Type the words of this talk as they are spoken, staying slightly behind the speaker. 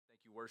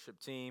worship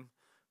team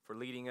for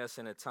leading us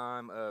in a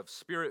time of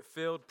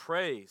spirit-filled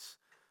praise.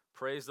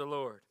 Praise the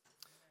Lord.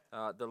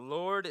 The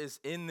Lord is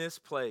in this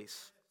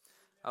place.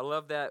 I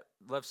love that.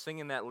 Love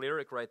singing that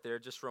lyric right there.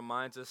 It just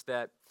reminds us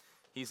that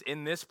He's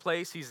in this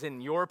place. He's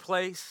in your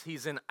place.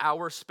 He's in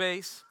our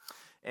space.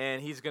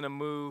 And He's going to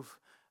move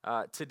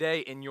today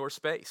in your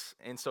space.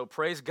 And so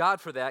praise God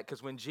for that,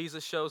 because when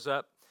Jesus shows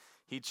up,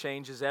 He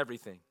changes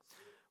everything.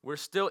 We're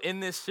still in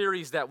this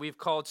series that we've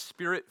called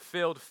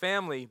Spirit-Filled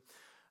Family.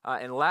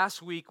 And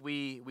last week,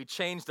 we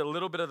changed a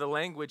little bit of the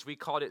language. We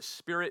called it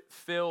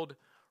Spirit-Filled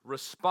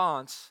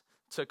Response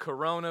to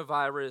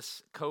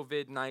Coronavirus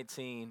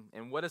COVID-19.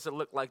 And what does it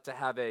look like to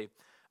have a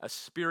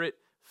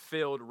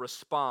Spirit-Filled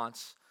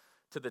response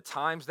to the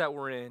times that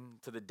we're in,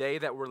 to the day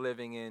that we're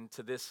living in,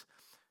 to this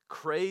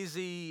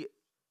crazy,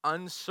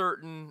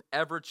 uncertain,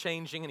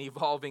 ever-changing, and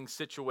evolving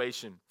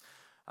situation.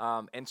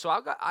 And so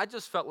I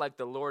just felt like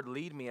the Lord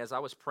lead me as I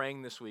was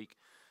praying this week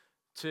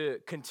to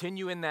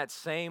continue in that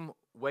same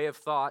way of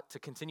thought, to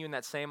continue in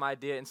that same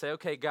idea and say,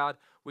 okay, God,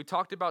 we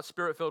talked about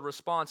Spirit-Filled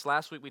Response.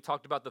 Last week we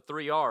talked about the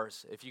 3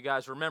 R's. If you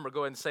guys remember,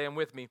 go ahead and say them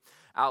with me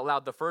out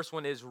loud. The first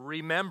one is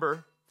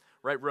remember,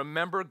 right?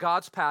 Remember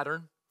God's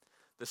pattern.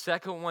 The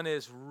second one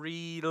is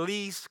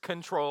release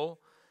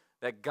control,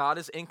 that God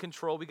is in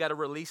control. We got to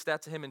release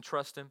that to Him and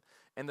trust Him.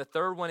 And the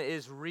third one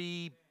is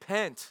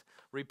repent.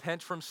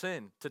 Repent from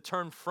sin, to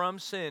turn from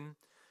sin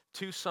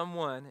to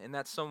someone, and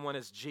that someone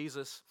is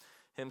Jesus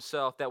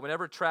Himself. That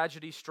whenever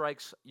tragedy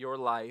strikes your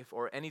life,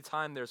 or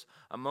anytime there's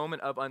a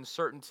moment of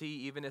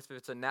uncertainty, even if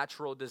it's a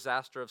natural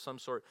disaster of some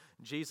sort,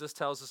 Jesus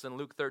tells us in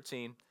Luke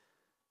 13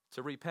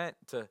 to repent,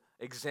 to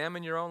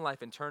examine your own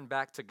life and turn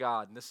back to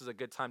God. And this is a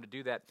good time to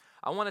do that.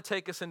 I want to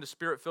take us into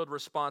Spirit-Filled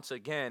Response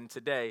again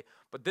today,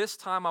 but this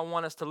time I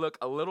want us to look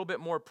a little bit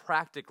more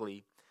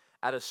practically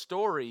at a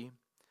story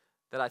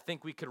that I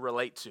think we could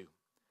relate to.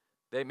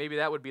 Maybe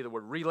that would be the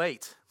word,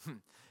 relate.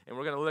 And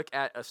we're going to look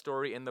at a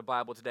story in the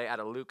Bible today out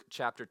of Luke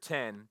chapter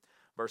 10,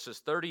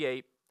 verses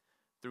 38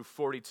 through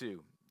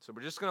 42. So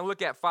we're just going to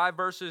look at 5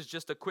 verses,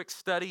 just a quick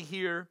study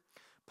here,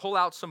 pull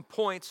out some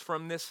points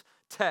from this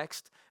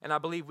text, and I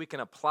believe we can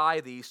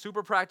apply these.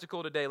 Super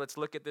practical today. Let's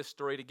look at this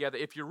story together.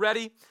 If you're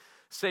ready,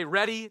 say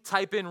ready,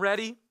 type in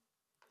ready.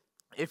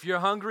 If you're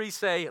hungry,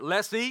 say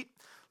let's eat.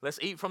 Let's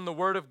eat from the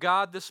Word of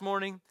God this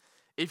morning.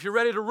 If you're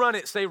ready to run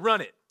it, say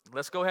run it.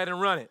 Let's go ahead and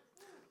run it.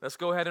 Let's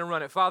go ahead and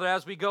run it. Father,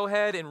 as we go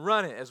ahead and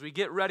run it, as we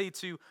get ready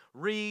to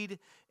read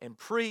and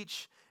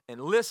preach and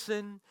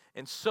listen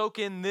and soak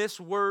in this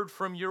word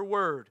from your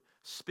word,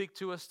 speak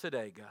to us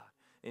today, God.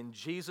 In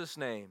Jesus'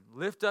 name,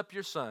 lift up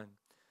your Son.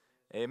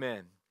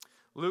 Amen.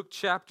 Luke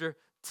chapter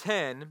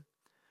 10,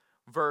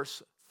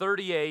 verse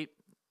 38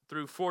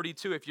 through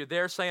 42. If you're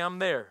there, say I'm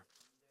there.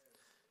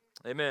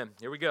 Amen.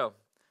 Here we go.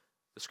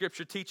 The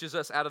scripture teaches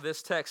us out of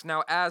this text.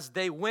 Now, as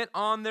they went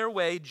on their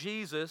way,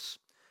 Jesus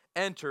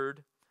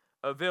entered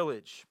a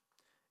village,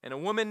 and a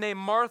woman named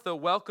Martha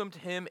welcomed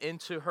him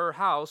into her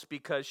house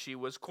because she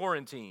was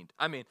quarantined.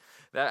 I mean,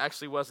 that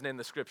actually wasn't in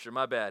the scripture,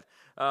 my bad.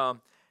 And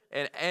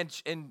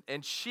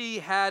she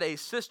had a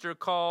sister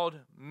called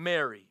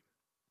Mary,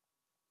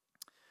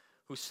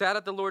 who sat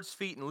at the Lord's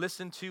feet and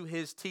listened to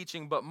His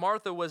teaching, but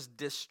Martha was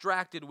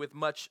distracted with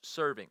much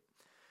serving.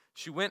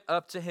 She went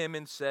up to Him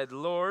and said,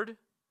 Lord,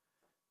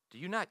 do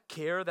you not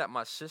care that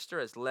my sister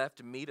has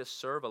left me to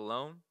serve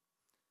alone?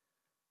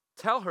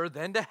 Tell her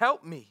then to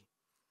help me.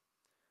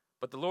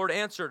 But the Lord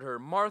answered her,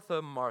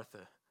 Martha,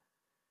 Martha,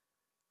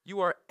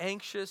 you are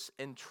anxious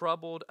and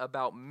troubled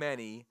about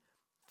many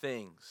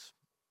things,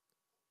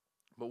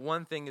 but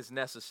one thing is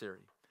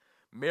necessary.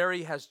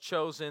 Mary has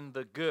chosen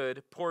the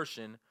good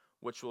portion,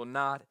 which will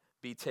not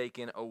be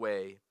taken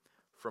away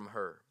from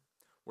her.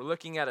 We're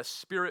looking at a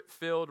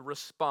Spirit-filled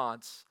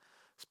response,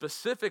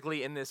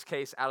 specifically in this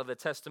case out of the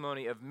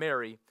testimony of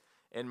Mary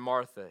and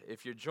Martha.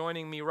 If you're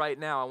joining me right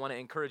now, I want to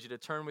encourage you to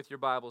turn with your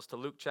Bibles to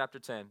Luke chapter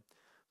 10,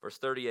 verse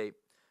 38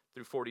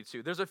 through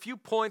 42. There's a few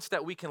points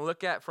that we can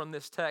look at from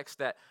this text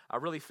that I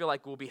really feel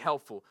like will be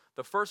helpful.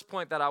 The first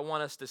point that I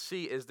want us to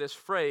see is this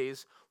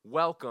phrase,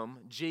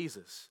 welcome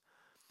Jesus.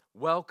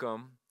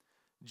 Welcome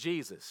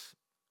Jesus.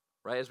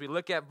 Right? As we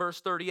look at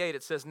verse 38,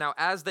 it says, now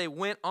as they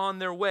went on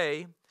their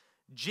way,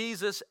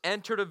 Jesus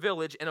entered a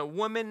village, and a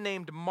woman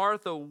named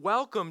Martha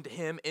welcomed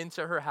him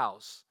into her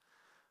house.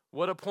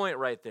 What a point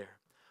right there.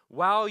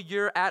 While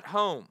you're at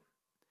home,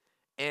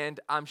 and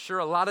I'm sure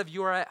a lot of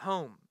you are at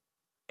home,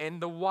 and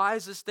the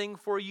wisest thing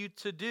for you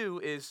to do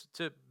is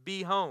to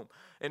be home.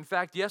 In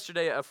fact,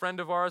 yesterday, a friend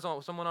of ours,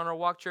 someone on our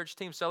Walk Church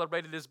team,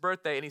 celebrated his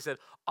birthday, and he said,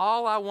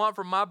 all I want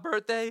for my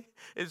birthday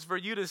is for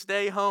you to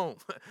stay home.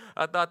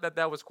 I thought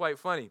that was quite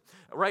funny.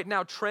 Right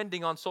now,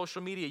 trending on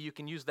social media, you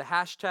can use the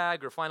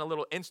hashtag or find a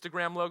little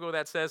Instagram logo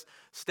that says,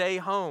 stay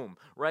home,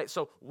 right?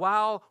 So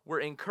while we're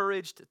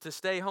encouraged to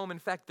stay home, in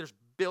fact, there's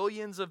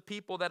billions of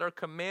people that are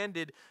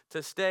commanded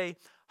to stay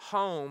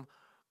home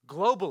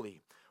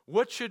globally.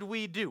 What should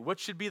we do? What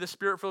should be the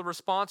Spirit-filled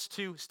response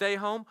to stay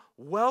home?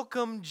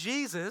 Welcome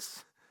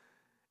Jesus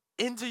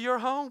into your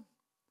home.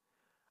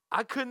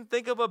 I couldn't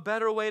think of a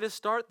better way to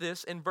start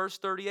this. In verse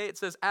 38, it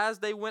says, as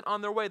they went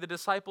on their way, the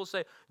disciples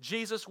say,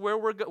 Jesus, where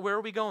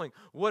are we going?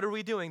 What are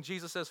we doing?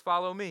 Jesus says,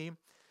 follow me.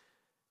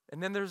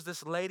 And then there's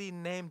this lady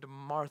named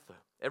Martha.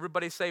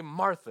 Everybody say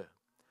Martha.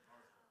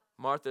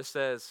 Martha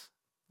says,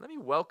 let me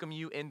welcome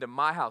you into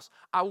my house.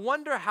 I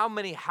wonder how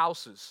many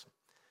houses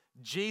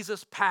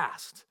Jesus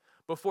passed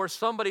before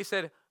somebody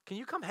said, can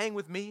you come hang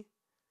with me?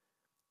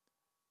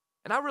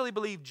 And I really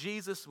believe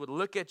Jesus would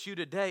look at you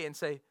today and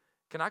say,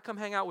 can I come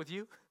hang out with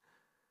you?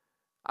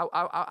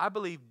 I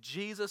believe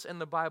Jesus in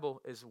the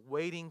Bible is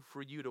waiting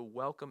for you to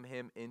welcome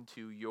him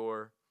into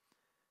your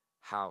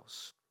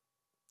house.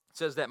 It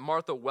says that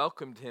Martha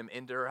welcomed him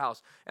into her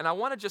house. And I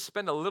want to just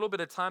spend a little bit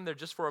of time there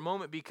just for a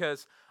moment,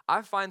 because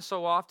I find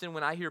so often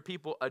when I hear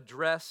people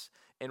address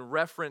and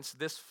reference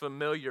this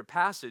familiar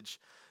passage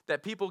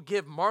that people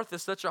give Martha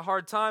such a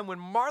hard time when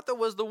Martha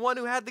was the one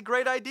who had the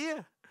great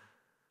idea.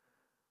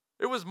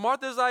 It was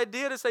Martha's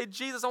idea to say,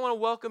 Jesus, I want to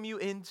welcome you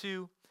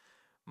into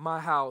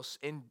my house.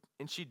 And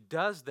she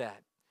does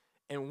that.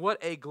 And what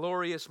a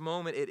glorious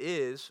moment it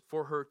is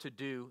for her to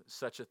do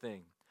such a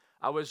thing.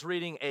 I was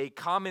reading a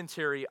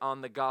commentary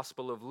on the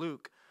Gospel of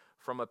Luke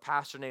from a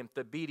pastor named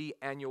Thabiti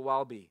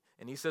Anyawalbi,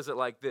 and he says it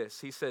like this.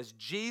 He says,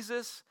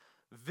 Jesus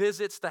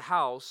visits the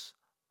house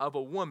of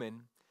a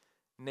woman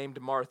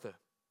named Martha.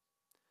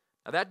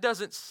 Now that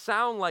doesn't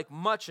sound like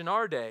much in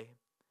our day,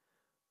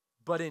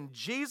 but in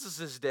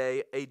Jesus'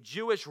 day, a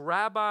Jewish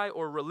rabbi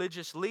or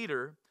religious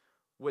leader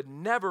would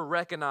never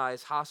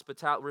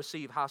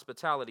receive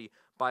hospitality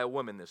by a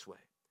woman this way.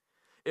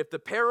 If the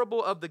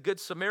parable of the Good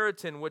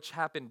Samaritan, which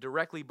happened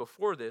directly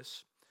before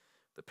this,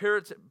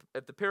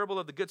 if the parable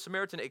of the Good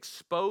Samaritan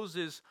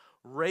exposes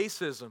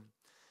racism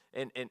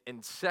and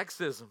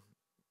sexism,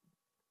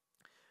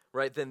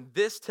 right, then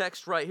this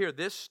text right here,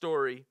 this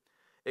story,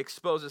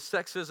 exposes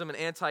sexism and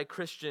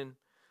anti-Christian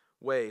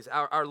ways.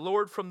 Our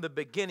Lord from the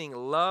beginning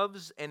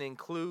loves and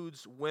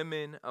includes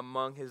women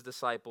among his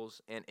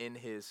disciples and in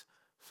his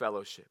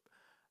fellowship.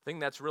 I think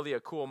that's really a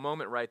cool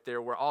moment right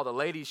there where all the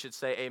ladies should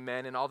say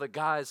amen and all the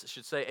guys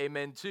should say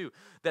amen too.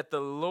 That the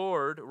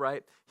Lord,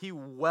 right, he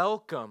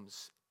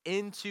welcomes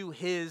into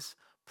his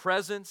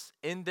presence,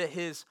 into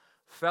his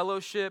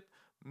fellowship,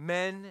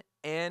 men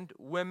and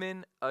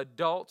women,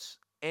 adults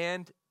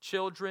and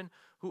children.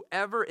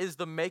 Whoever is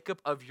the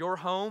makeup of your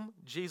home,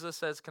 Jesus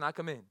says, can I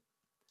come in?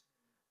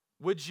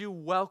 Would you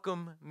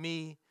welcome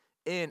me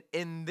in?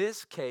 In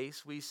this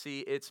case, we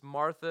see it's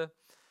Martha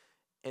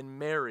and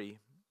Mary.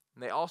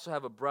 And they also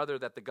have a brother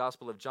that the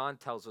Gospel of John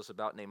tells us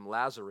about named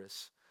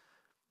Lazarus.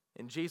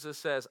 And Jesus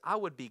says, I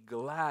would be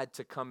glad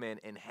to come in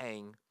and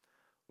hang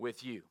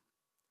with you.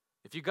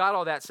 If you got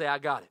all that, say, I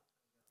got it.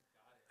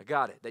 I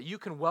got it. That you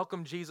can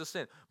welcome Jesus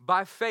in.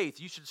 By faith,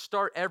 you should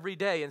start every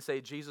day and say,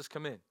 Jesus,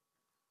 come in.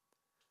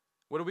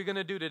 What are we going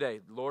to do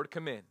today? Lord,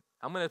 come in.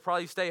 I'm going to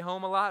probably stay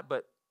home a lot,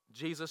 but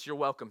Jesus, you're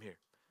welcome here.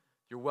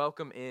 You're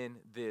welcome in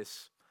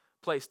this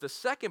place. The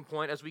second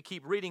point, as we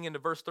keep reading into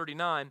verse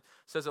 39,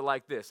 says it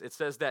like this. It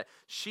says that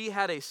she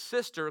had a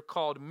sister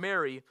called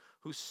Mary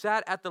who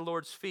sat at the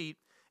Lord's feet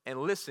and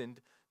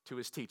listened to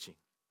his teaching.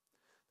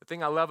 The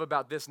thing I love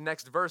about this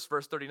next verse,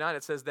 verse 39,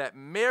 it says that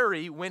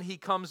Mary, when he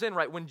comes in,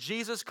 right, when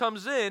Jesus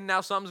comes in,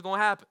 now something's going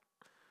to happen.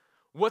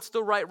 What's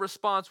the right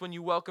response when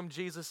you welcome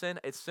Jesus in?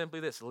 It's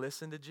simply this: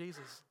 listen to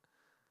Jesus.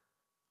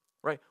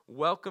 Right?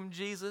 Welcome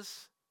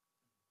Jesus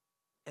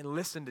and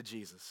listen to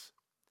Jesus.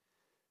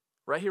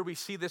 Right here we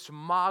see this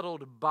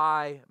modeled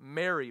by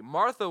Mary.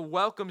 Martha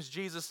welcomes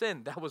Jesus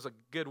in. That was a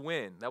good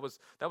win. That was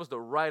the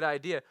right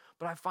idea.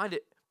 But I find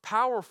it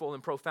powerful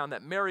and profound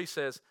that Mary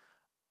says,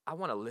 I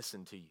want to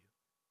listen to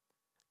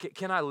you.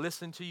 Can I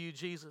listen to you,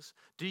 Jesus?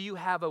 Do you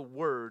have a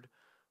word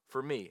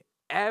for me?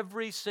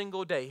 Every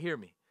single day, hear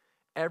me.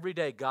 Every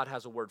day God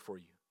has a word for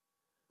you.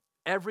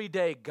 Every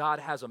day God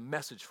has a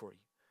message for you.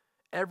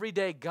 Every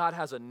day, God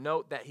has a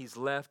note that he's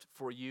left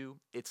for you.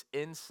 It's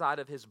inside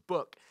of his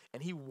book,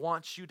 and he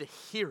wants you to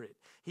hear it.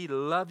 He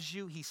loves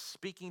you. He's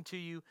speaking to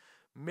you.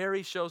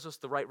 Mary shows us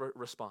the right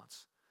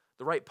response.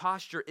 The right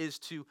posture is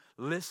to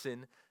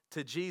listen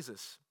to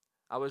Jesus.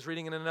 I was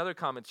reading in another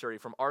commentary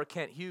from R.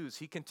 Kent Hughes.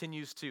 He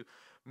continues to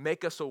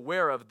make us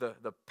aware of the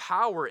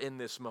power in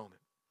this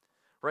moment.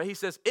 Right? He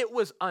says, it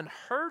was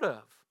unheard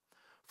of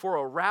for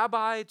a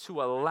rabbi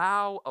to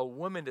allow a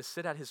woman to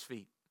sit at his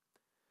feet.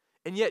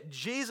 And yet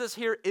Jesus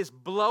here is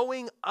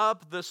blowing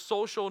up the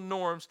social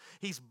norms.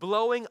 He's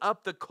blowing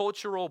up the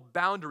cultural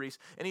boundaries.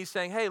 And he's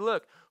saying, hey,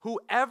 look,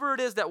 whoever it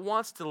is that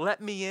wants to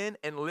let me in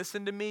and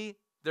listen to me,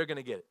 they're going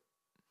to get it.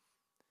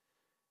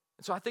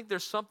 And so I think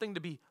there's something to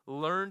be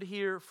learned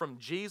here from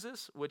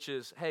Jesus, which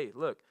is, hey,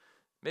 look,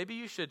 maybe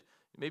you should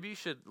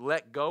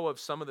let go of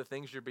some of the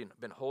things you've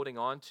been holding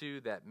on to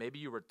that maybe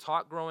you were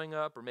taught growing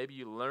up, or maybe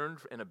you learned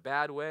in a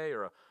bad way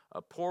or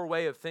a poor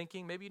way of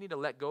thinking. Maybe you need to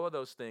let go of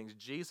those things.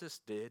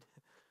 Jesus did,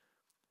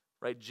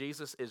 right?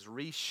 Jesus is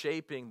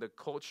reshaping the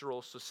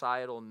cultural,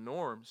 societal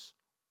norms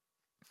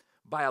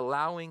by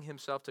allowing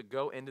himself to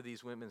go into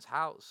these women's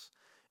house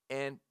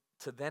and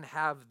to then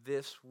have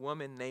this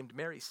woman named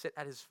Mary sit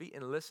at his feet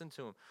and listen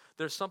to him.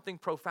 There's something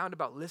profound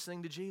about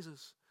listening to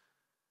Jesus,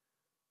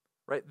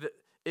 right?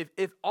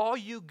 If all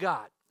you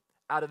got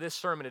out of this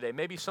sermon today,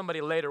 maybe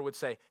somebody later would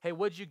say, hey,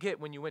 what'd you get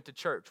when you went to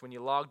church, when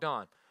you logged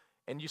on?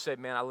 And you said,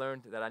 man, I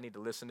learned that I need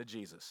to listen to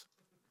Jesus.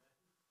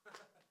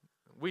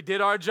 We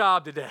did our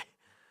job today.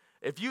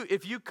 If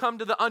you come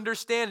to the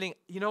understanding,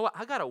 you know what?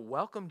 I got to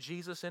welcome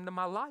Jesus into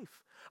my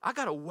life. I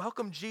got to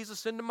welcome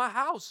Jesus into my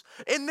house.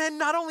 And then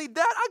not only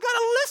that, I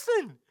got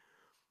to listen.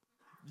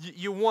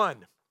 You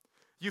won.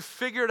 You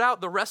figured out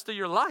the rest of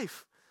your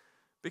life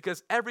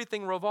because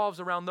everything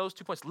revolves around those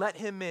 2 points. Let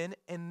him in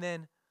and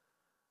then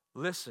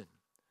listen.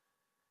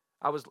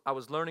 I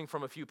was learning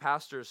from a few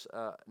pastors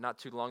not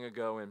too long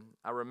ago, and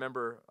I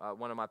remember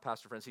one of my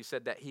pastor friends, he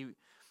said that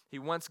he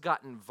once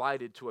got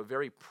invited to a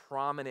very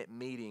prominent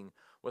meeting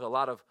with a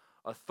lot of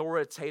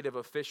authoritative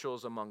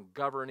officials among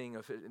governing.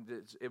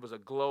 It was a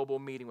global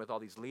meeting with all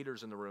these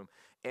leaders in the room.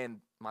 And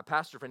my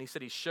pastor friend, he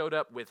said he showed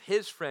up with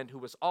his friend who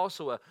was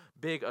also a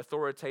big,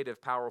 authoritative,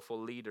 powerful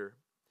leader.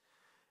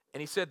 And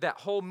he said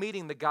that whole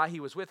meeting, the guy he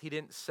was with, he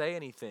didn't say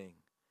anything.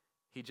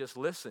 He just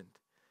listened.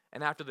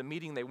 And after the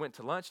meeting, they went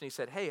to lunch, and he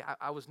said, hey,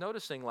 I was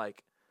noticing,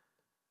 like,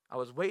 I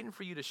was waiting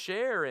for you to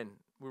share, and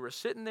we were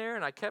sitting there,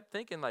 and I kept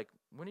thinking, like,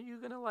 when are you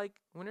going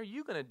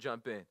to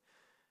jump in? And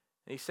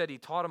he said he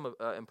taught him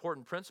an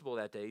important principle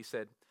that day. He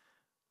said,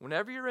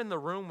 whenever you're in the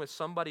room with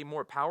somebody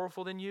more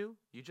powerful than you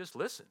just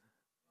listen.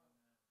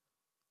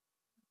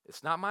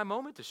 It's not my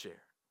moment to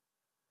share.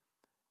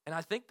 And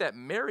I think that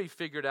Mary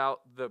figured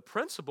out the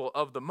principle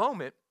of the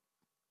moment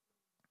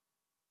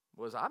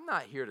was I'm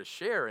not here to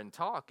share and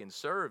talk and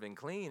serve and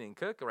clean and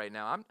cook right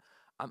now.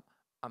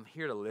 I'm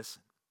here to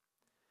listen.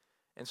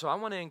 And so I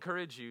want to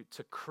encourage you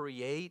to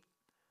create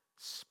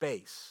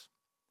space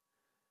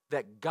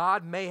that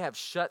God may have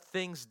shut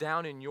things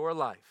down in your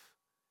life.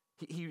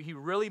 He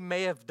really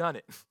may have done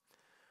it,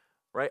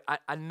 right?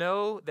 I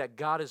know that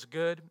God is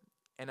good,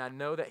 and I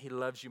know that he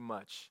loves you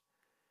much,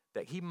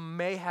 that he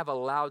may have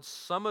allowed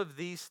some of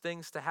these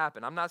things to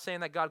happen. I'm not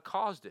saying that God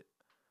caused it,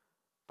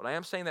 but I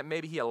am saying that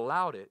maybe he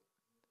allowed it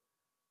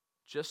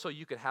just so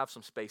you could have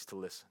some space to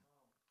listen.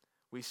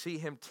 We see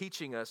him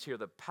teaching us here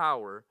the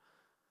power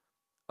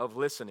of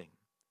listening.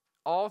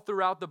 All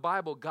throughout the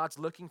Bible, God's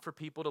looking for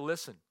people to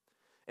listen.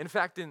 In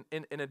fact, in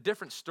a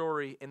different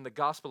story in the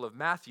Gospel of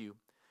Matthew,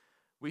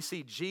 we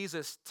see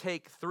Jesus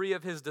take 3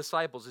 of his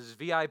disciples, his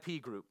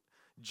VIP group,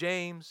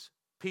 James,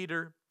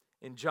 Peter,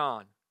 and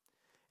John.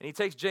 And he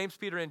takes James,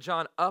 Peter, and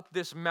John up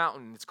this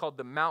mountain. It's called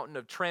the Mountain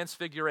of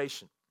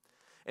Transfiguration.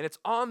 And it's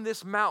on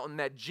this mountain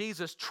that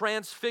Jesus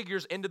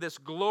transfigures into this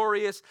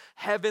glorious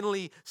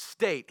heavenly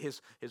state.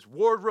 His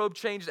wardrobe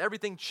changes,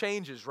 everything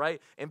changes,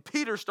 right? And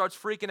Peter starts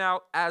freaking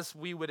out, as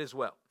we would as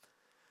well.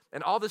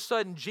 And all of a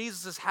sudden,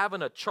 Jesus is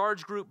having a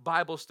charge group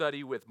Bible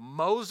study with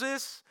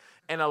Moses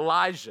and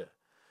Elijah.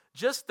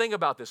 Just think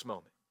about this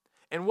moment.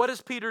 And what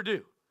does Peter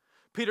do?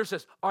 Peter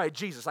says, all right,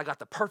 Jesus, I got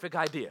the perfect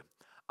idea.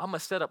 I'm going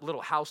to set up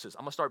little houses.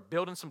 I'm going to start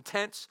building some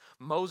tents.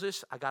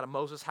 Moses, I got a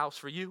Moses house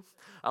for you.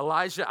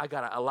 Elijah, I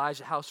got an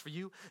Elijah house for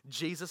you.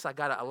 Jesus, I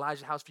got an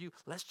Elijah house for you.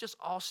 Let's just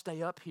all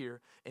stay up here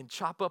and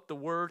chop up the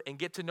word and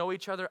get to know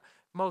each other.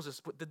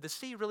 Moses, did the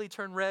sea really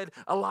turn red?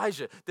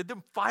 Elijah, did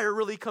the fire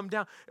really come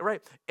down?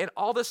 Right? And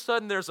all of a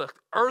sudden there's an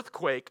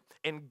earthquake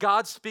and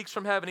God speaks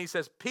from heaven. He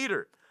says,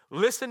 Peter,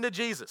 listen to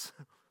Jesus.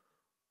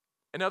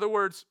 In other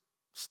words,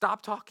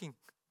 stop talking.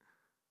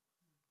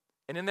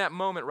 And in that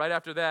moment, right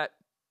after that,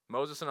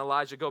 Moses and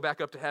Elijah go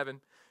back up to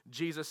heaven.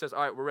 Jesus says,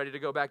 all right, we're ready to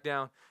go back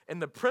down.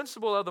 And the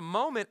principle of the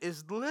moment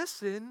is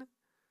listen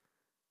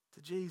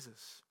to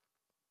Jesus.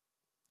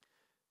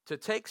 To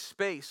take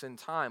space and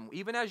time,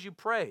 even as you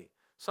pray.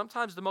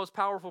 Sometimes the most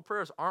powerful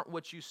prayers aren't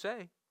what you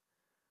say,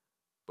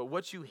 but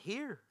what you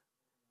hear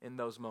in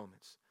those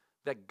moments.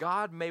 That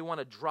God may want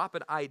to drop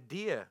an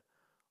idea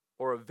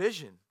or a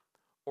vision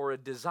or a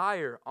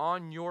desire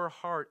on your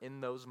heart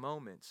in those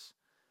moments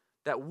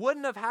that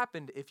wouldn't have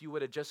happened if you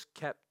would have just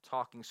kept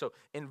talking. So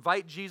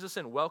invite Jesus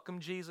in, welcome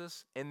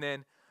Jesus, and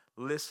then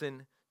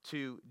listen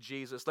to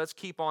Jesus. Let's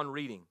keep on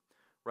reading,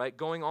 right?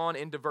 Going on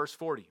into verse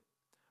 40.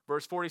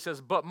 Verse 40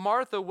 says, but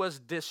Martha was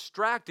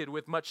distracted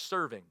with much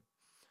serving.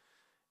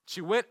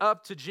 She went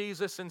up to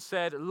Jesus and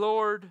said,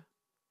 Lord,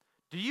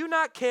 do you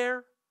not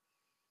care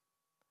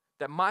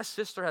that my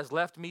sister has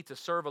left me to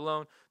serve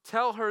alone?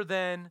 Tell her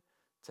then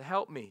to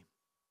help me.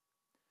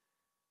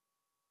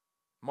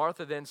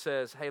 Martha then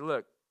says, hey,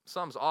 look,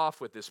 something's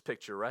off with this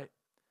picture, right?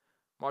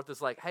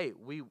 Martha's like, hey,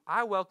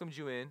 I welcomed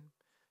you in,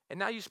 and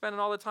now you're spending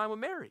all the time with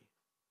Mary.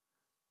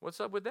 What's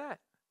up with that?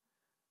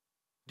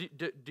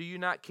 Do you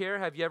not care?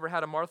 Have you ever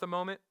had a Martha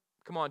moment?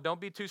 Come on,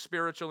 don't be too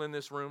spiritual in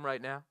this room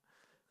right now.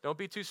 Don't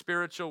be too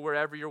spiritual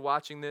wherever you're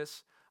watching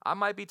this. I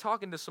might be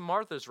talking to some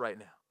Marthas right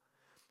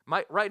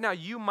now. Right now,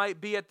 you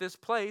might be at this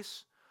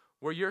place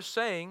where you're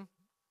saying,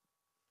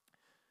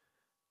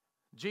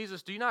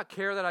 Jesus, do you not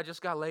care that I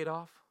just got laid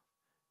off?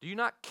 Do you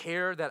not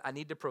care that I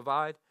need to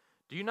provide?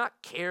 Do you not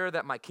care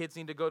that my kids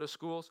need to go to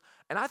schools?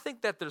 And I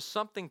think that there's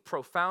something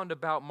profound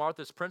about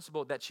Martha's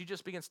principle that she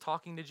just begins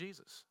talking to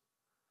Jesus.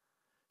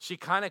 She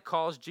kind of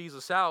calls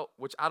Jesus out,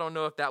 which I don't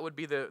know if that would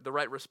be the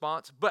right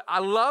response. But I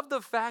love the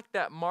fact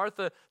that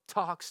Martha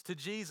talks to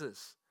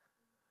Jesus.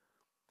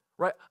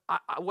 Right?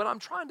 What I'm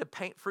trying to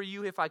paint for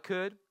you, if I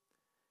could,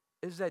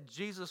 is that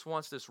Jesus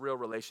wants this real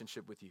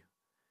relationship with you.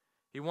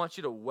 He wants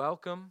you to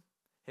welcome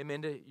him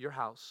into your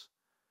house,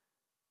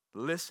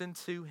 listen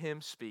to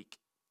him speak,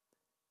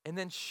 and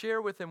then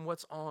share with him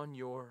what's on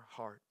your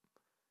heart.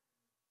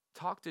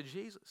 Talk to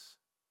Jesus.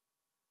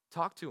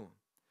 Talk to him.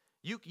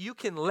 You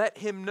can let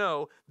him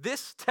know.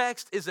 This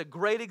text is a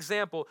great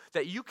example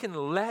that you can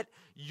let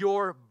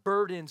your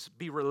burdens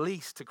be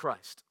released to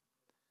Christ.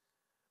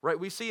 Right?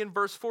 We see in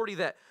verse 40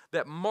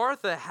 that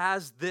Martha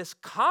has this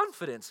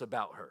confidence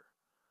about her,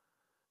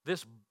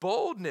 this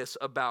boldness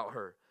about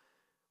her.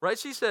 Right?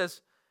 She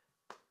says,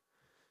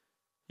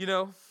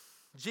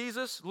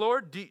 Jesus,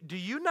 Lord, do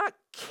you not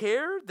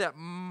care that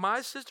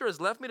my sister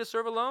has left me to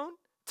serve alone?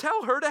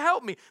 Tell her to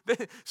help me.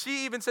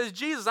 She even says,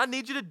 Jesus, I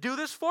need you to do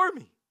this for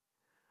me.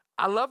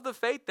 I love the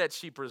faith that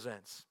she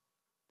presents.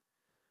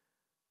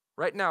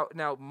 Right now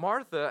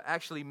Martha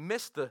actually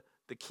missed the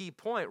key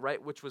point,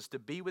 right, which was to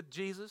be with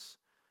Jesus.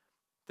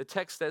 The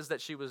text says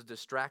that she was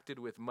distracted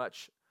with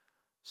much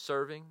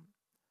serving.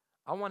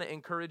 I want to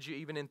encourage you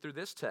even in through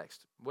this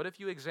text. What if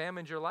you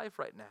examined your life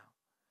right now?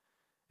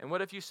 And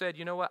what if you said,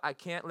 you know what, I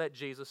can't let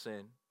Jesus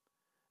in,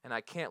 and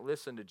I can't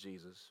listen to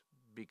Jesus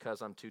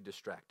because I'm too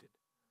distracted.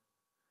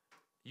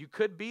 You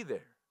could be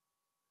there.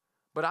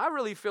 But I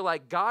really feel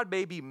like God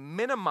may be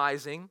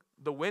minimizing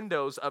the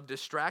windows of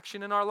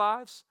distraction in our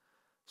lives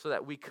so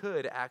that we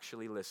could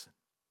actually listen.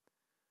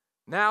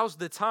 Now's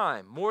the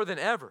time, more than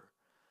ever,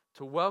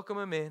 to welcome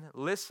him in,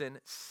 listen,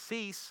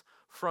 cease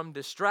from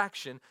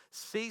distraction,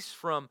 cease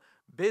from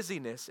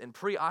busyness and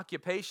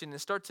preoccupation,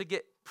 and start to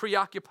get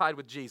preoccupied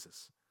with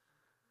Jesus.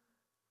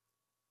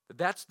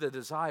 That's the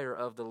desire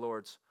of the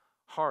Lord's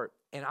heart.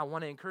 And I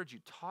want to encourage you,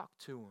 talk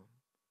to him.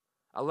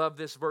 I love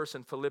this verse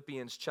in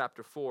Philippians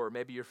chapter 4.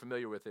 Maybe you're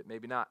familiar with it,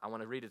 maybe not. I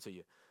want to read it to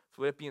you.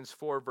 Philippians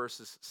 4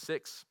 verses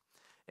 6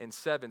 and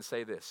 7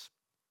 say this.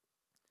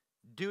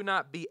 Do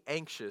not be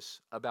anxious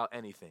about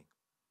anything.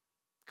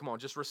 Come on,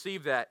 just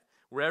receive that.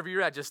 Wherever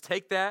you're at, just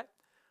take that,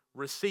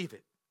 receive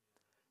it.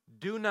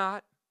 Do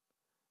not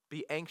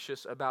be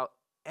anxious about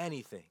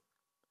anything.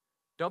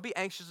 Don't be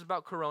anxious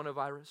about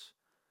coronavirus.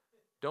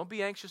 Don't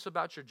be anxious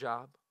about your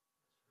job.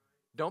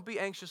 Don't be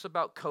anxious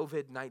about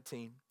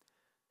COVID-19.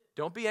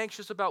 Don't be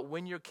anxious about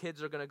when your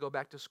kids are going to go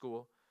back to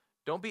school.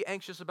 Don't be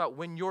anxious about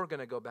when you're going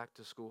to go back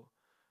to school.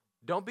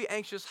 Don't be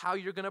anxious how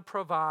you're going to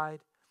provide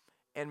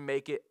and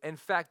make it. In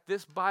fact,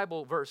 this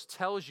Bible verse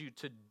tells you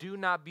to do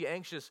not be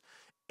anxious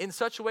in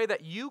such a way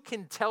that you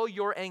can tell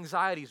your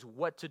anxieties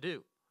what to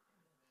do.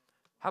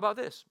 How about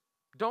this?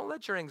 Don't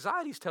let your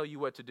anxieties tell you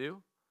what to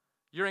do.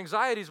 Your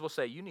anxieties will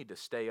say, you need to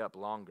stay up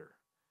longer.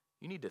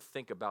 You need to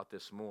think about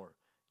this more.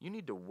 You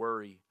need to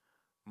worry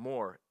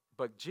more.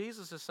 But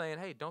Jesus is saying,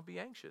 hey, don't be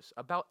anxious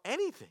about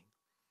anything.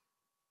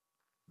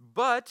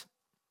 But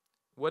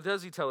what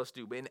does he tell us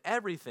to do? In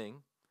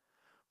everything,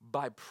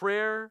 by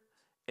prayer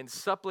and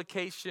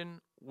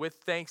supplication with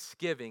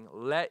thanksgiving,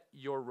 let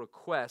your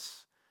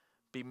requests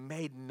be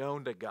made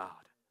known to God.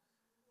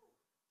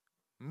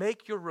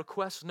 Make your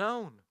requests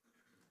known.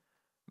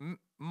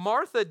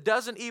 Martha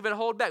doesn't even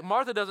hold back.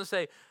 Martha doesn't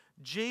say,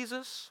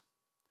 Jesus,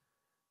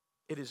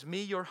 it is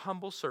me, your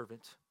humble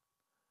servant.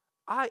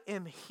 I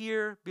am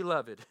here,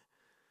 beloved,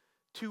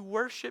 to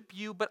worship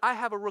you, but I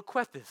have a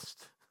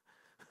request.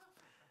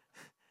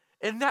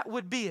 And that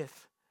would be it.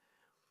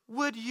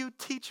 Would you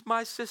teach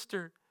my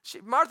sister?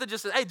 Martha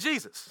just said, hey,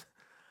 Jesus,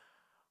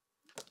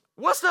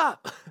 what's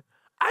up?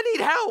 I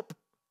need help.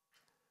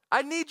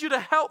 I need you to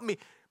help me.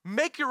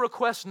 Make your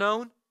request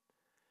known.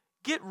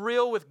 Get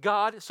real with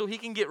God so he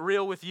can get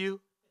real with you.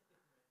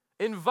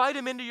 Invite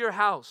him into your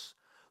house.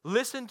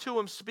 Listen to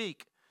him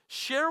speak.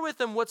 Share with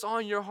him what's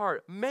on your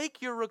heart.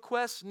 Make your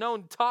requests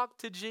known. Talk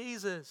to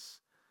Jesus.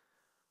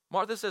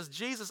 Martha says,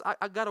 Jesus,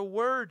 I got a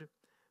word.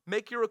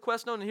 Make your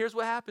request known. And here's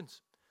what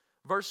happens.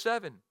 Verse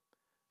 7,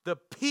 the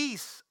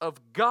peace of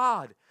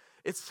God,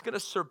 it's going to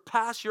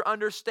surpass your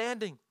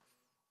understanding.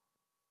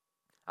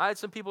 I had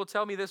some people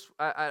tell me this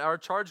at our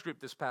charge group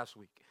this past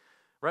week.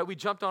 Right? We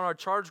jumped on our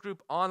charge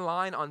group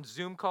online on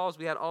Zoom calls.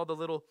 We had all the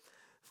little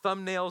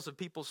thumbnails of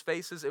people's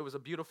faces. It was a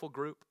beautiful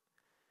group.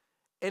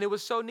 And it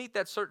was so neat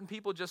that certain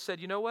people just said,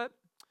 you know what?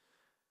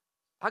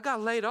 I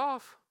got laid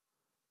off,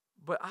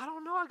 but I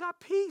don't know, I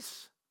got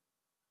peace.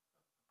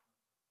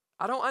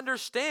 I don't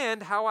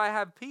understand how I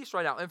have peace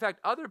right now. In fact,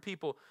 other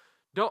people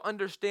don't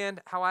understand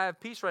how I have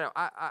peace right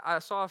now. I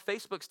saw a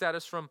Facebook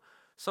status from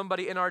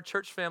somebody in our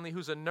church family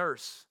who's a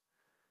nurse.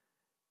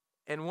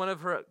 And one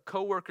of her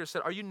coworkers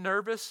said, are you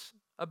nervous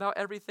about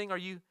everything? Are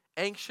you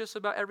anxious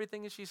about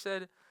everything? And she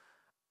said,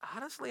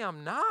 honestly,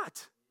 I'm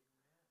not.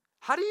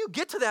 How do you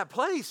get to that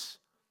place?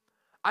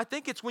 I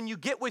think it's when you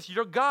get with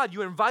your God,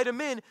 you invite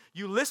him in,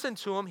 you listen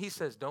to him. He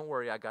says, don't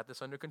worry, I got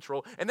this under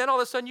control. And then all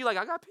of a sudden you're like,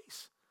 I got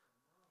peace.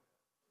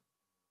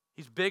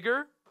 He's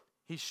bigger,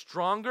 he's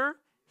stronger,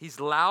 he's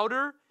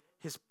louder.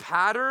 His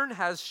pattern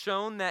has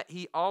shown that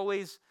he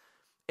always,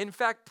 in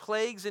fact,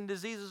 plagues and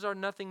diseases are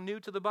nothing new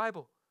to the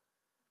Bible.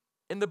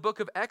 In the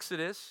book of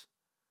Exodus,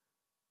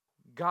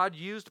 God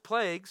used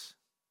plagues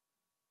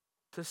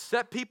to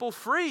set people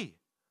free.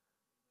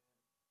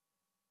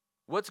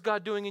 What's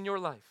God doing in your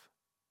life?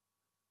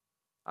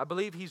 I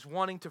believe he's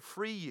wanting to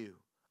free you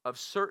of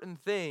certain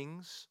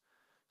things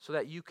so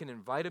that you can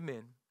invite him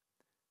in,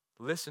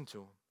 listen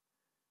to him,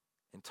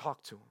 and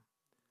talk to him.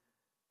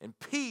 And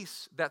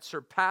peace that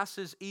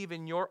surpasses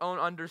even your own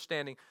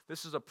understanding,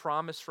 this is a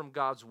promise from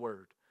God's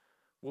word,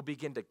 will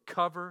begin to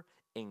cover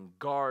and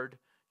guard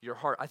your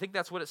heart. I think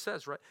that's what it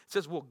says, right? It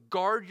says, we'll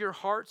guard your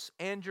hearts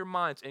and your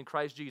minds in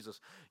Christ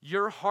Jesus.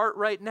 Your heart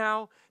right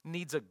now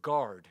needs a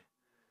guard.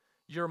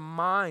 Your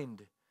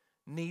mind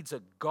needs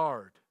a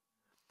guard.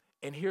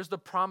 And here's the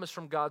promise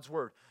from God's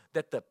word,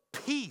 that the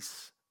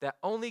peace that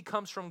only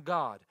comes from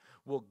God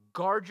will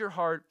guard your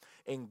heart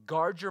and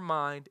guard your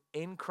mind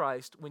in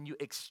Christ when you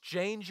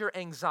exchange your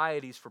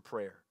anxieties for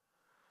prayer.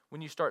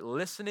 When you start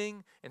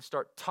listening and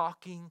start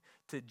talking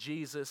to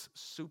Jesus,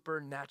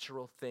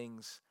 supernatural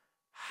things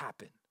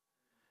happen.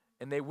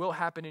 And they will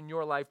happen in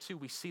your life too.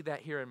 We see that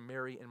here in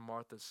Mary and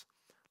Martha's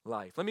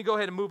life. Let me go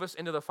ahead and move us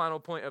into the final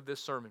point of this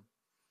sermon.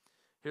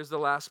 Here's the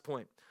last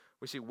point.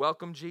 We see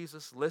welcome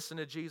Jesus, listen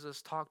to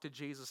Jesus, talk to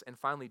Jesus, and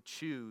finally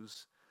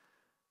choose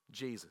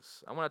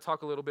Jesus. I want to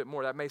talk a little bit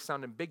more. That may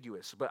sound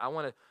ambiguous, but I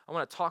want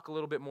to talk a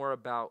little bit more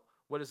about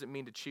what does it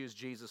mean to choose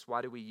Jesus?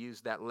 Why do we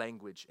use that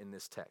language in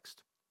this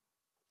text?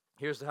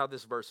 Here's how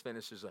this verse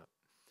finishes up.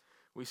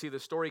 We see the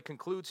story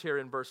concludes here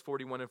in verse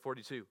 41 and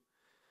 42.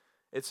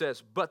 It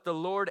says, but the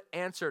Lord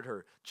answered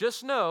her.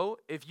 Just know,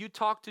 if you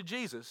talk to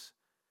Jesus,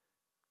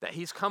 that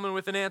he's coming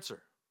with an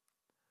answer.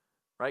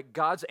 Right?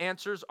 God's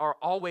answers are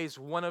always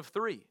one of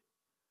three.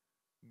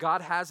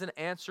 God has an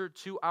answer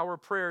to our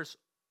prayers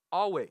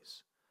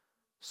always.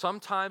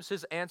 Sometimes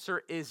his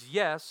answer is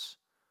yes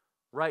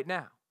right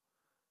now.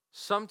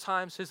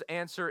 Sometimes his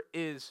answer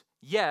is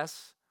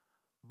yes,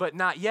 but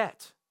not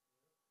yet.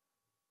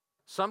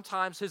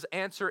 Sometimes his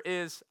answer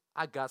is,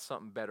 I got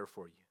something better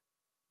for you.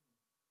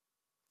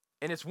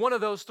 And it's one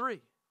of those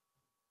three.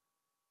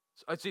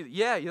 So it's either,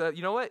 yeah,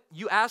 you know what?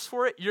 You ask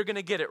for it, you're going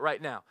to get it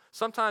right now.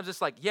 Sometimes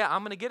it's like, yeah,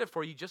 I'm going to get it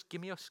for you. Just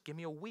give me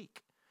a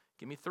week.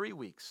 Give me 3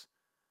 weeks.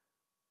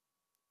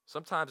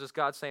 Sometimes it's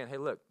God saying, hey,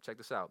 look, check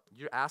this out.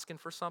 You're asking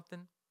for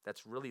something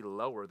that's really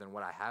lower than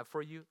what I have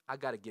for you. I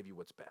got to give you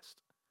what's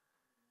best.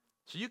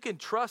 So you can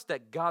trust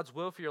that God's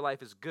will for your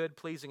life is good,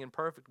 pleasing, and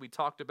perfect. We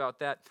talked about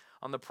that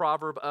on the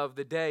proverb of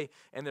the day,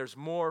 and there's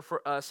more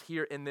for us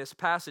here in this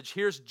passage.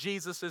 Here's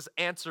Jesus'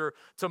 answer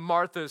to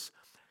Martha's,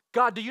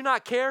 God, do you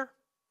not care?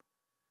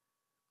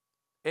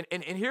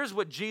 And here's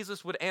what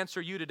Jesus would answer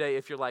you today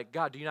if you're like,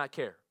 God, do you not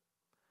care?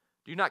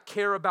 Do you not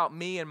care about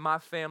me and my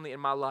family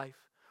and my life?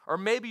 Or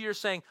maybe you're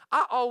saying,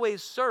 I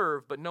always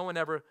serve, but no one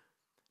ever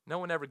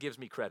gives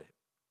me credit.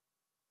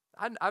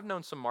 I've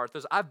known some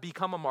Marthas. I've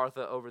become a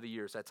Martha over the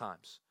years at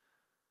times.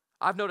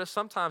 I've noticed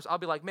sometimes I'll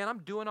be like, man, I'm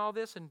doing all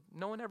this and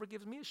no one ever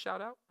gives me a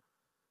shout out.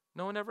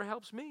 No one ever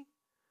helps me.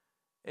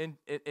 And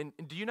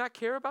do you not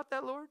care about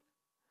that, Lord?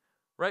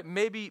 Right?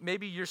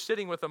 Maybe you're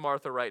sitting with a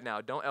Martha right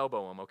now. Don't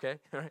elbow them, okay?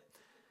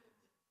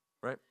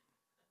 Right?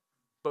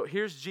 But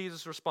here's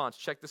Jesus' response.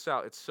 Check this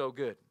out. It's so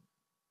good.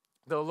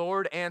 The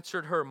Lord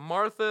answered her,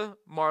 Martha,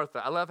 Martha.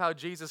 I love how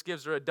Jesus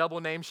gives her a double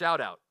name shout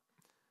out.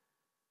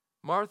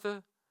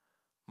 Martha,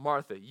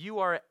 Martha, you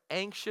are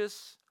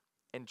anxious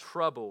and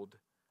troubled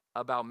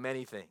about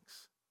many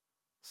things.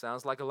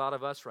 Sounds like a lot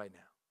of us right now.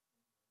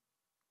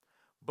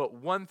 But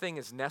one thing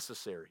is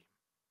necessary.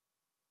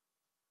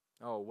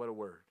 Oh, what a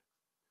word.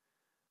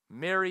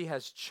 Mary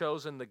has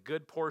chosen the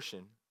good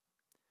portion,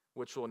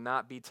 which will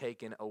not be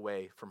taken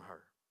away from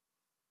her.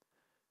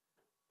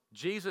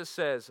 Jesus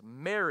says,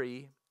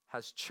 Mary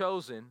has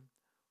chosen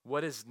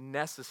what is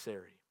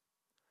necessary.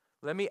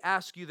 Let me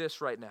ask you this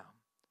right now.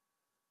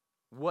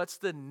 What's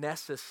the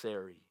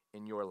necessary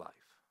in your life?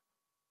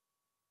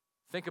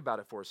 Think about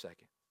it for a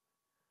second.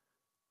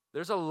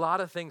 There's a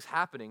lot of things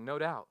happening, no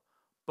doubt.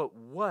 But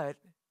what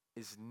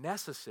is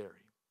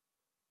necessary?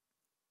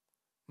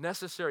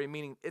 Necessary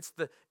meaning it's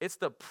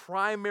the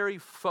primary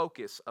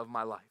focus of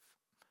my life.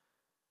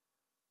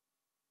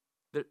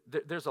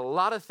 There's a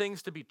lot of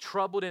things to be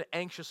troubled and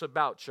anxious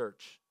about,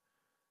 church.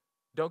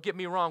 Don't get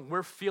me wrong,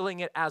 we're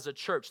feeling it as a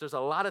church. There's a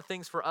lot of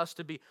things for us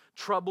to be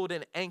troubled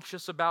and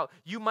anxious about.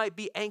 You might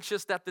be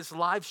anxious that this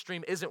live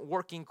stream isn't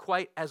working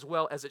quite as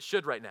well as it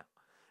should right now.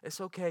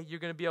 It's okay, you're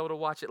going to be able to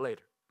watch it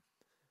later.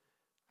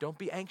 Don't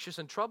be anxious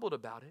and troubled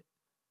about it.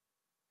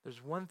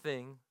 There's one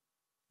thing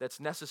that's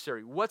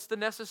necessary. What's the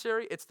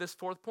necessary? It's this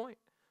fourth point.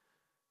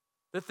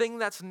 The thing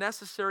that's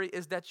necessary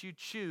is that you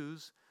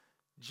choose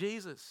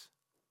Jesus.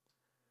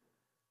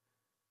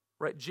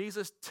 Right?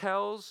 Jesus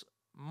tells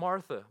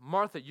Martha,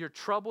 Martha, you're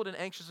troubled and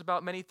anxious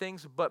about many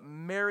things, but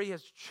Mary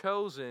has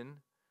chosen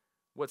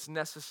what's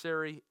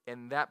necessary,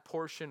 and that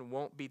portion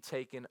won't be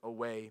taken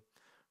away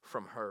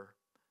from her.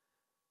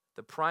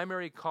 The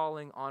primary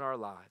calling on our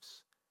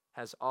lives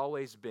has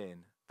always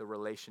been the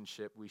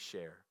relationship we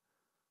share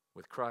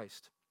with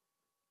Christ.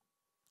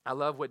 I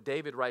love what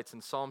David writes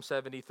in Psalm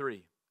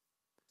 73.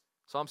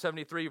 Psalm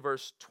 73,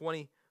 verse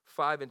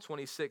 25 and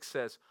 26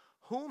 says,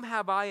 "Whom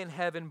have I in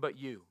heaven but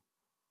you?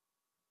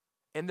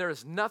 And there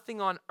is nothing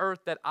on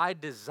earth that I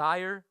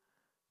desire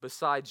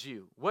besides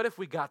you." What if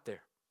we got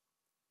there?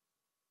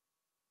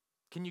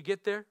 Can you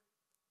get there?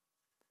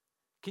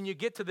 Can you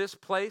get to this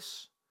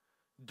place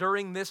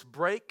during this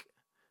break,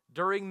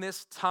 during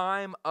this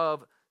time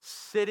of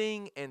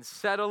sitting and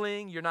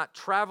settling? You're not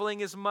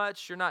traveling as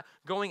much. You're not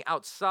going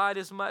outside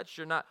as much.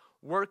 You're not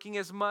working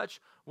as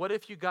much. What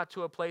if you got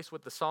to a place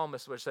with the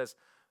psalmist which says,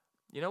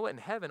 you know what, in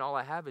heaven all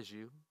I have is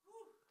you,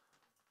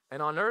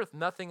 and on earth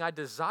nothing I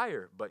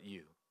desire but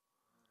you?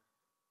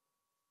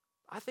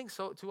 I think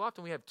so. Too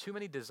often we have too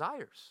many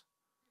desires.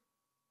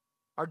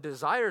 Our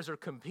desires are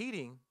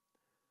competing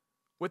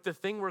with the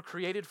thing we're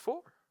created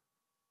for.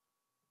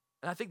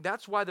 And I think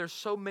that's why there's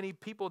so many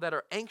people that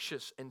are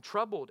anxious and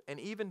troubled and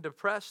even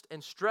depressed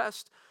and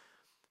stressed,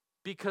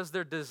 because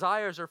their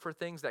desires are for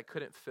things that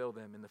couldn't fill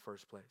them in the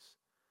first place.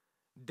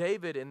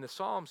 David in the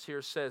Psalms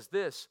here says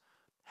this,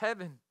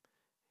 heaven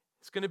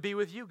is going to be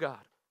with you,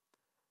 God.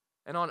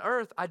 And on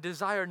earth, I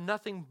desire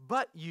nothing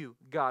but you,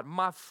 God.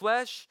 My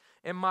flesh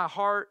and my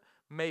heart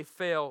may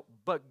fail,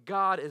 but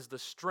God is the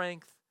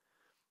strength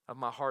of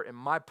my heart and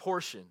my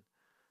portion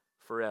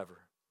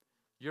forever.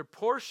 Your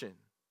portion.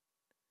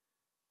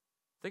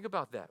 Think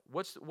about that.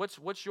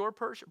 What's your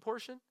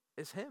portion?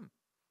 Is him.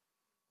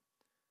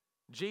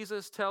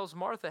 Jesus tells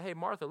Martha, hey,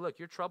 Martha, look,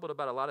 you're troubled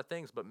about a lot of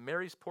things, but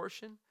Mary's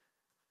portion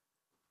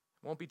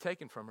won't be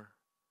taken from her.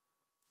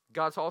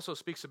 God also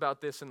speaks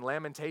about this in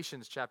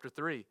Lamentations chapter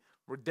 3.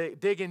 We're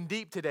digging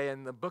deep today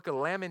in the book of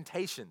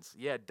Lamentations.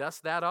 Yeah,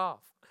 dust that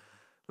off.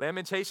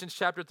 Lamentations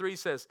chapter 3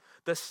 says,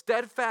 the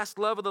steadfast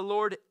love of the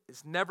Lord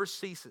never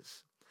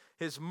ceases.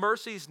 His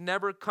mercies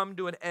never come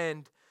to an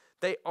end.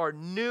 They are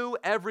new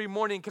every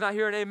morning. Can I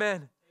hear an amen?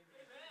 Amen.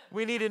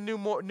 We needed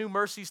new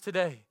mercies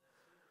today.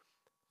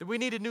 We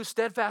need a new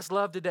steadfast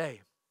love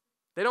today.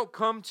 They don't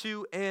come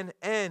to an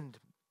end.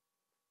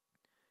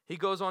 He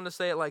goes on to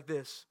say it like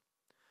this.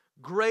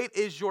 Great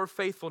is your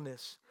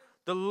faithfulness.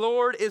 The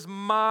Lord is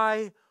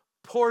my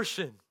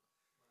portion.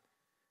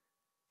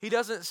 He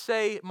doesn't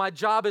say my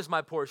job is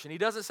my portion. He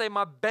doesn't say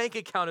my bank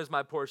account is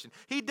my portion.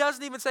 He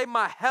doesn't even say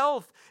my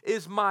health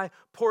is my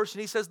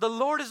portion. He says the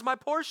Lord is my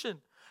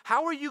portion.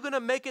 How are you going to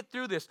make it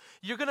through this?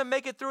 You're going to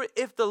make it through it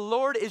if the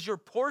Lord is your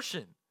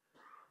portion.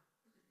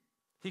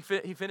 He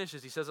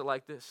finishes, he says it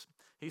like this.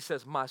 He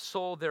says, my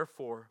soul,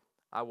 therefore,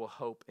 I will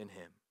hope in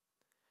him.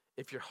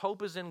 If your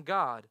hope is in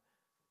God,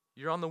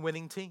 you're on the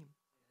winning team.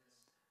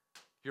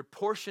 Your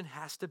portion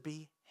has to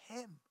be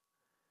him.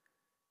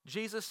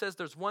 Jesus says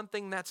there's one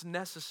thing that's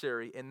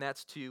necessary, and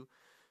that's to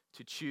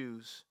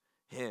choose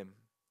him.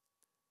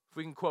 If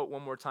we can quote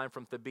one more time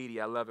from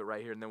Thabiti, I love it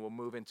right here, and then we'll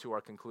move into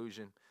our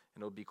conclusion,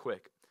 and it'll be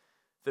quick.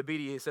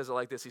 Thabiti, he says it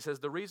like this. He says,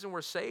 the reason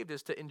we're saved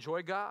is to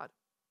enjoy God.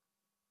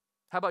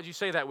 How about you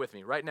say that with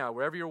me right now,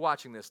 wherever you're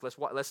watching this?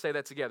 Let's say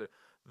that together.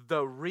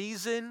 The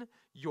reason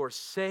you're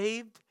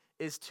saved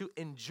is to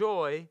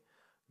enjoy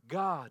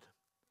God.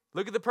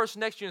 Look at the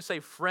person next to you and say,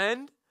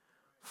 friend,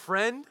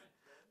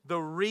 the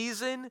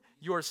reason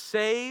you're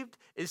saved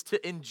is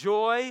to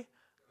enjoy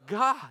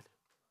God.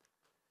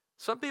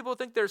 Some people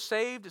think they're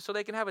saved so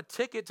they can have a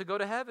ticket to go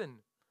to heaven.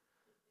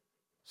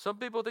 Some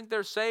people think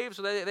they're saved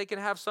so they can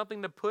have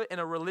something to put in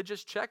a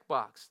religious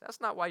checkbox. That's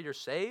not why you're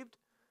saved.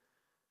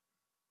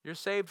 You're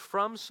saved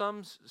from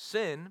some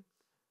sin.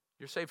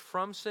 You're saved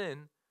from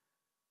sin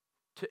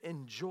to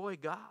enjoy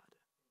God.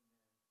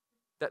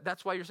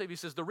 That's why you're saved. He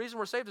says the reason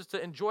we're saved is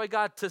to enjoy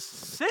God, to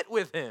sit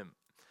with him,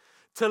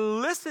 to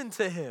listen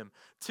to him,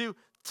 to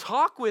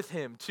talk with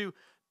him, to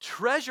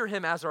treasure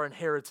him as our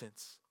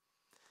inheritance.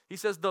 He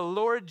says the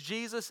Lord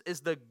Jesus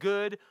is the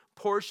good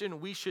portion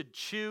we should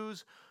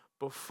choose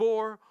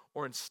before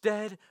or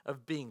instead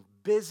of being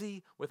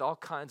busy with all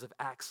kinds of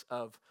acts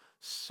of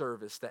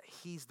service, that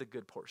he's the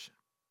good portion.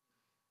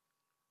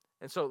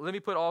 And so let me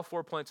put all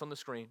 4 points on the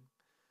screen.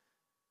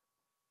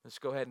 Let's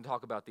go ahead and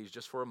talk about these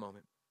just for a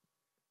moment.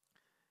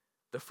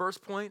 The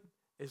first point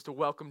is to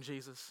welcome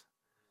Jesus.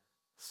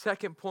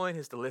 Second point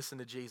is to listen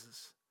to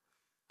Jesus.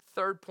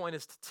 Third point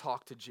is to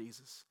talk to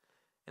Jesus.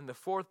 And the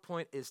fourth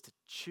point is to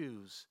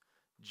choose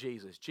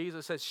Jesus.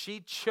 Jesus says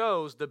she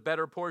chose the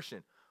better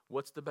portion.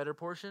 What's the better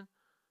portion?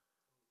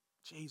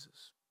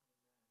 Jesus.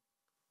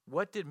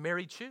 What did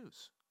Mary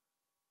choose?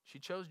 She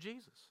chose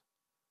Jesus.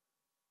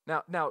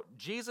 Now,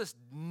 Jesus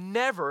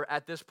never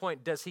at this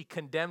point does he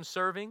condemn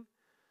serving.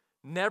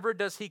 Never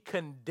does he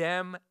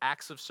condemn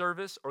acts of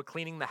service or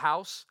cleaning the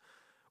house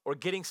or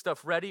getting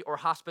stuff ready or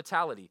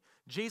hospitality.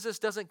 Jesus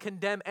doesn't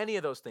condemn any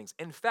of those things.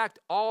 In fact,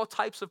 all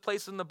types of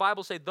places in the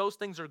Bible say those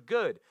things are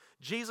good.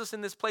 Jesus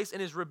in this place, in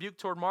his rebuke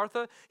toward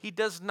Martha, he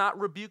does not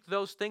rebuke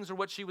those things or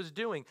what she was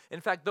doing.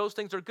 In fact, those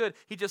things are good.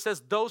 He just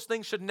says those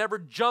things should never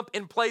jump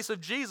in place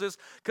of Jesus,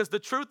 because the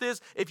truth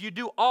is, if you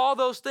do all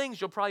those things,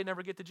 you'll probably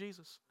never get to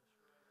Jesus.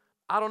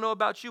 I don't know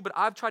about you, but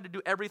I've tried to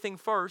do everything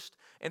first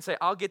and say,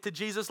 I'll get to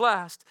Jesus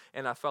last,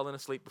 and I fell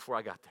asleep before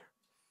I got there.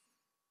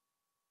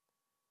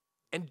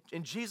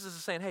 And Jesus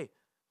is saying, hey,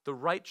 the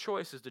right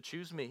choice is to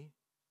choose me,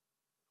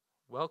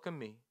 welcome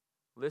me,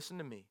 listen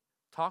to me,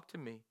 talk to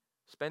me,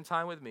 spend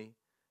time with me,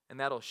 and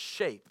that'll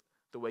shape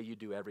the way you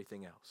do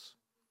everything else.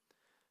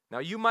 Now,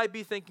 you might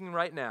be thinking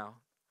right now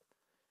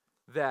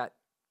that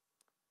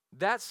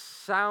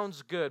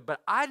sounds good,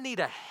 but I need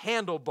a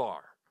handlebar.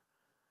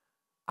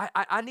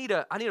 I need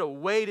a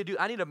way to do,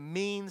 I need a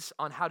means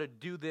on how to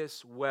do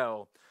this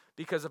well.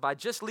 Because if I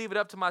just leave it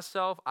up to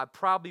myself, I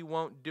probably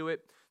won't do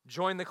it.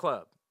 Join the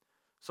club.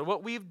 So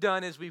what we've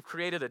done is we've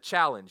created a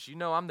challenge. You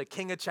know, I'm the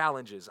king of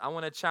challenges. I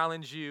want to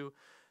challenge you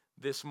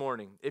this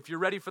morning. If you're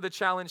ready for the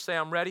challenge, say,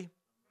 I'm ready.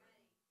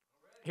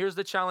 Here's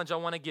the challenge I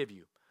want to give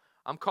you.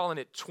 I'm calling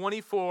it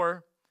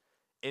 24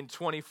 in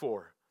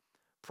 24.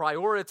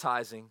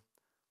 Prioritizing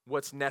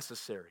what's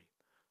necessary.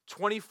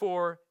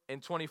 24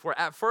 and 24.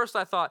 At first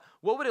I thought,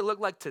 what would it look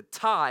like to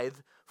tithe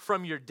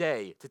from your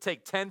day? To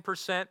take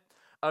 10%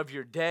 of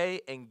your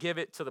day and give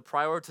it to the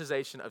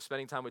prioritization of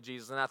spending time with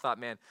Jesus. And I thought,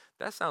 man,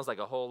 that sounds like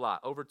a whole lot.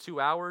 Over 2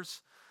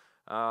 hours,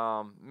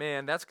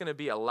 man, that's going to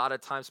be a lot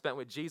of time spent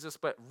with Jesus.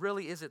 But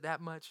really, is it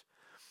that much?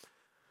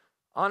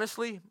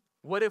 Honestly,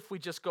 what if we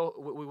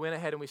went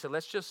ahead and we said,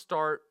 let's just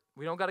start.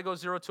 We don't got to go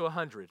 0 to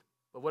 100.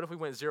 But what if we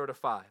went 0 to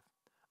 5?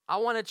 I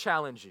want to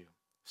challenge you,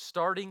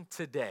 starting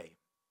today,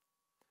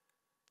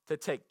 to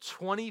take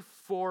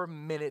 24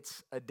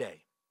 minutes a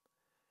day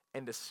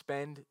and to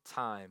spend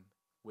time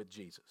with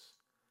Jesus.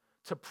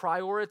 To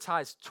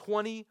prioritize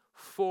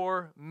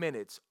 24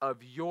 minutes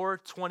of your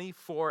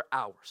 24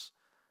 hours.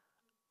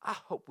 I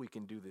hope we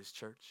can do this,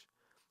 church.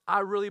 I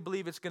really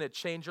believe it's going to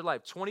change your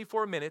life.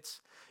 24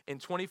 minutes in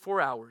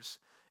 24 hours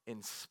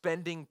in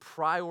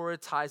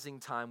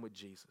prioritizing time with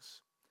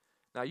Jesus.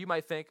 Now, you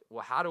might think,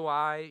 well, how do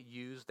I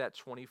use that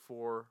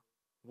 24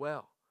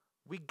 well?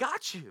 We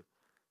got you.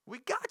 We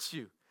got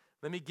you.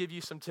 Let me give you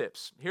some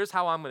tips. Here's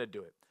how I'm going to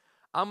do it.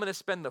 I'm going to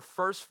spend the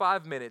first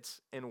 5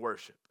 minutes in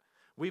worship.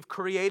 We've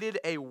created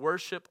a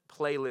worship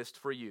playlist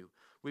for you.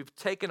 We've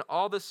taken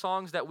all the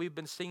songs that we've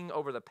been singing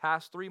over the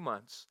past 3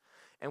 months,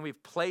 and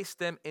we've placed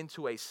them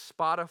into a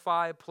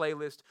Spotify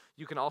playlist.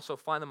 You can also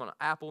find them on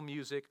Apple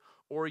Music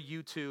or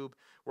YouTube.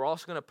 We're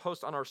also going to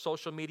post on our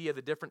social media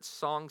the different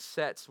song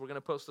sets. We're going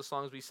to post the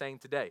songs we sang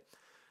today.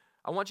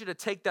 I want you to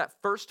take that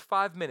first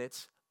 5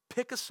 minutes,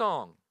 pick a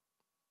song,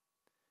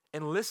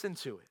 and listen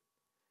to it,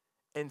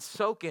 and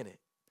soak in it,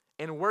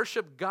 and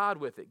worship God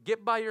with it.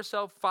 Get by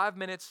yourself 5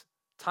 minutes,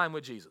 time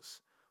with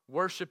Jesus,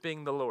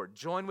 worshiping the Lord.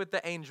 Join with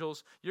the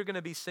angels. You're going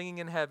to be singing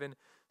in heaven.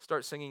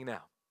 Start singing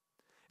now.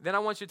 Then I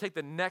want you to take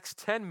the next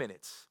 10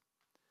 minutes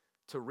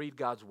to read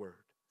God's word.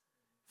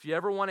 If you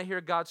ever want to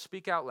hear God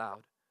speak out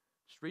loud,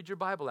 just read your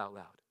Bible out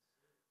loud.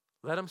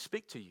 Let him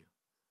speak to you.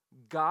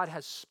 God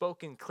has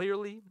spoken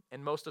clearly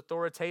and most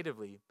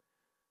authoritatively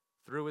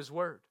through his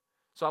word.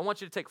 So I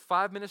want you to take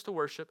 5 minutes to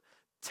worship,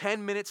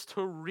 10 minutes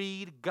to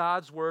read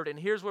God's word. And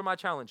here's where my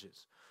challenge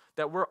is,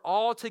 that we're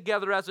all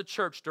together as a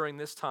church during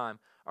this time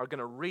are going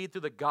to read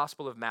through the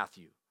Gospel of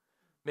Matthew.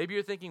 Maybe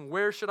you're thinking,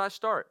 where should I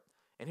start?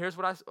 And here's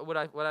what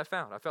I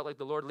found. I felt like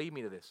the Lord lead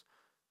me to this.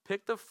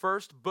 Pick the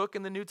first book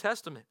in the New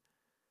Testament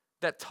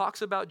that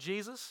talks about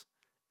Jesus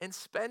and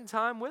spend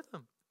time with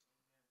him.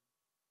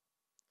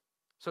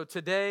 So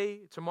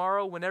today,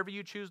 tomorrow, whenever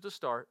you choose to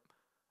start,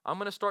 I'm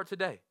going to start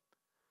today.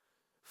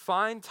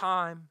 Find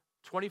time,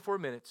 24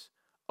 minutes,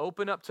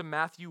 open up to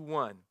Matthew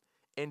 1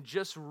 and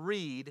just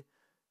read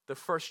the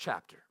first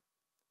chapter.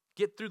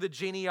 Get through the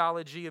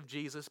genealogy of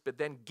Jesus, but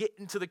then get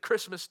into the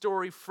Christmas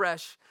story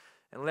fresh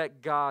and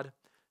let God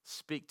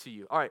speak to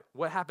you. All right,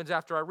 what happens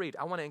after I read?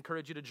 I want to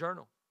encourage you to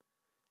journal.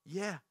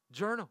 Yeah,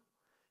 journal.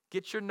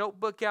 Get your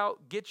notebook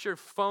out, get your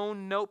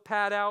phone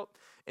notepad out,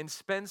 and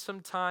spend some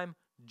time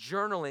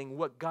journaling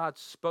what God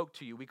spoke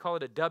to you. We call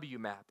it a W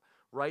map.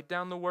 Write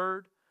down the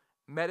word,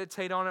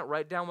 meditate on it,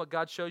 write down what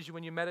God shows you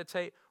when you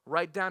meditate,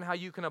 write down how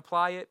you can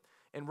apply it,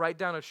 and write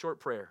down a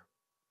short prayer.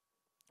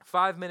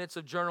 5 minutes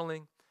of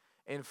journaling,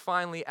 and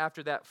finally,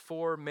 after that,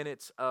 4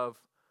 minutes of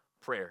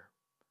prayer.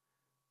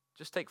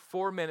 Just take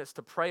 4 minutes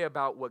to pray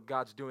about what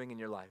God's doing in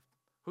your life.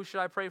 Who should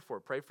I pray for?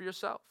 Pray for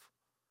yourself.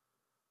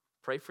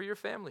 Pray for your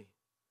family.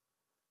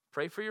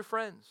 Pray for your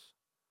friends.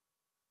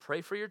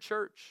 Pray for your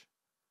church.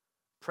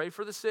 Pray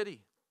for the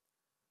city.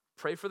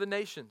 Pray for the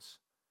nations.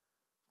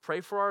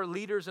 Pray for our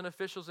leaders and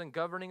officials and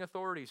governing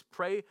authorities.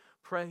 Pray,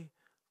 pray,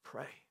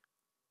 pray.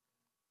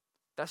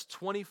 That's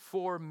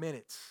 24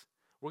 minutes.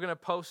 We're going to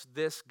post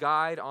this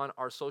guide on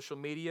our social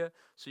media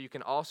so you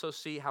can also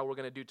see how we're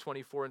going to do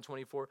 24 and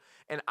 24.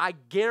 And I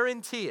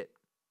guarantee it.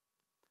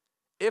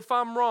 If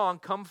I'm wrong,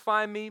 come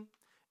find me,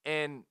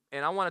 and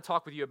I want to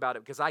talk with you about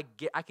it because I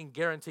can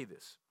guarantee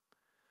this.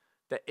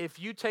 That if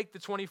you take the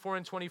 24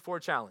 and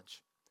 24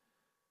 challenge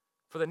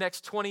for the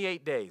next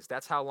 28 days,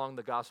 that's how long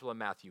the Gospel of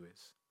Matthew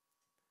is.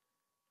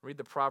 Read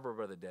the proverb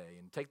of the day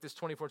and take this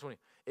 24-20.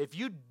 If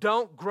you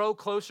don't grow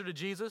closer to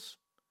Jesus,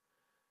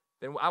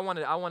 then I want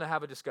to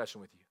have a discussion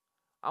with you.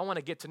 I want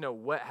to get to know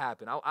what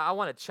happened. I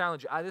want to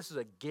challenge you. This is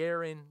a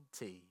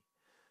guarantee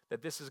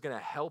that this is going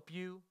to help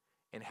you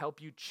and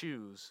help you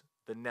choose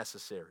the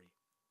necessary,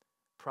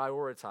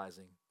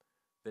 prioritizing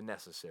the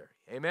necessary.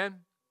 Amen?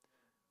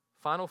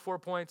 Final 4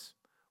 points.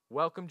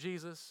 Welcome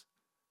Jesus.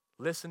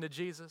 Listen to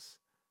Jesus.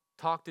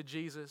 Talk to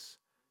Jesus.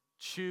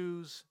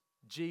 Choose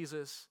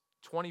Jesus.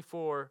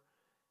 24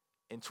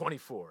 and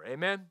 24.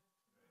 Amen?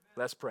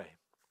 Let's pray.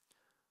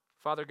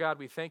 Father God,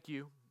 we thank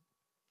you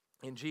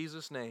in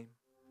Jesus' name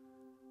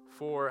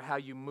for how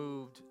you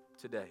moved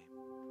today.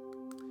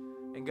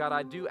 And God,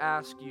 I do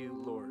ask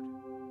you, Lord,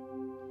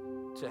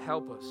 to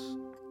help us.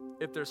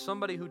 If there's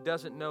somebody who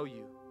doesn't know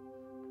you,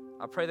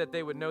 I pray that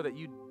they would know that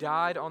you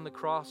died on the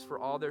cross for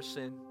all their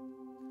sin,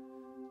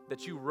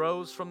 that you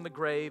rose from the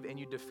grave and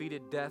you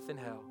defeated death and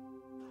hell.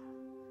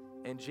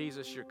 And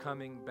Jesus, you're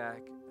coming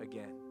back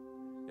again.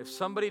 If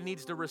somebody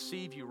needs to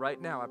receive you right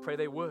now, I pray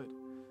they would,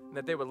 and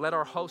that they would let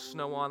our hosts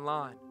know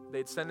online.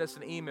 They'd send us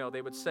an email.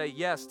 They would say,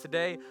 yes,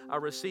 today I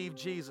received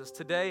Jesus.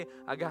 Today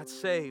I got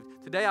saved.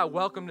 Today I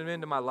welcomed him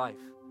into my life.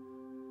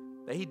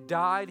 That he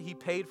died, he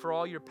paid for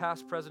all your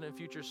past, present, and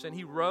future sin.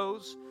 He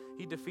rose,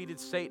 he defeated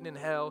Satan and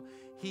hell.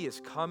 He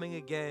is coming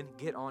again.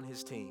 Get on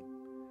his team.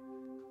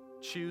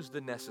 Choose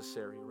the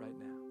necessary right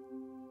now.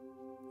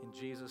 In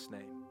Jesus'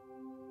 name,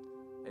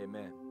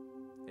 amen.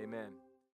 Amen.